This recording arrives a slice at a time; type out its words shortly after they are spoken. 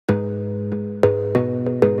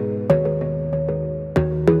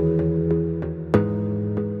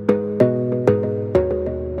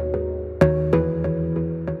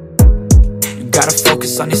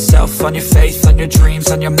on yourself, on your faith, on your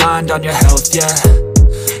dreams, on your mind, on your health, yeah.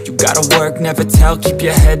 You gotta work, never tell, keep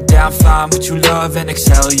your head down, find what you love and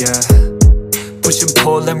excel, yeah. Push and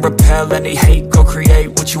pull and repel any hate, go create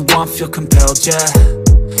what you want, feel compelled, yeah.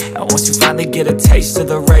 And once you finally get a taste of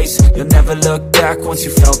the race, you'll never look back once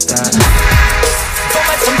you felt that. Don't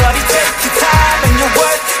let somebody take your time and your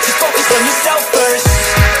worth, just focus on yourself first.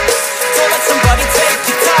 Don't let somebody take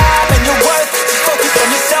your time and your worth, just focus on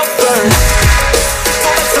yourself first.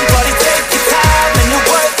 Don't let somebody take your time and your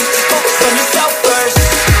worth, just focus on yourself first.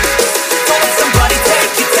 Don't let somebody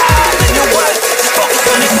take your time and your worth, just focus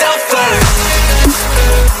on yourself first.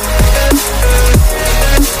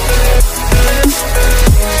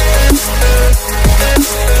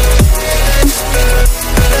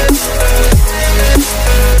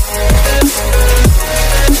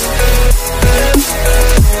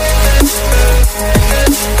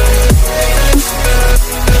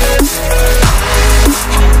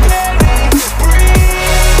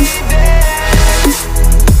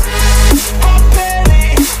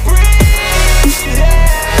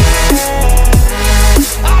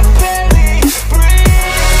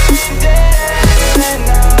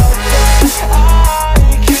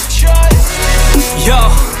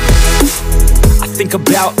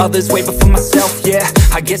 About others way before myself, yeah.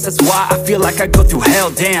 I guess that's why I feel like I go through hell,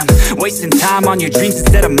 damn. Wasting time on your dreams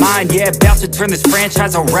instead of mine, yeah. About to turn this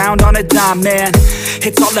franchise around on a dime, man.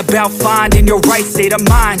 It's all about finding your right state of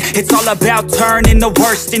mind. It's all about turning the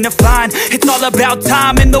worst into fine. It's all about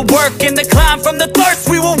time and the work and the climb. From the thirst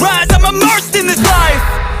we will rise, I'm immersed in this life.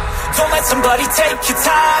 Don't let somebody take your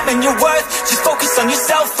time and your worth, just focus on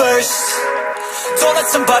yourself first. Don't let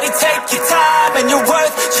somebody take your time and your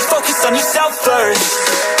worth, just focus on yourself first.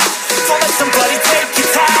 Don't let somebody take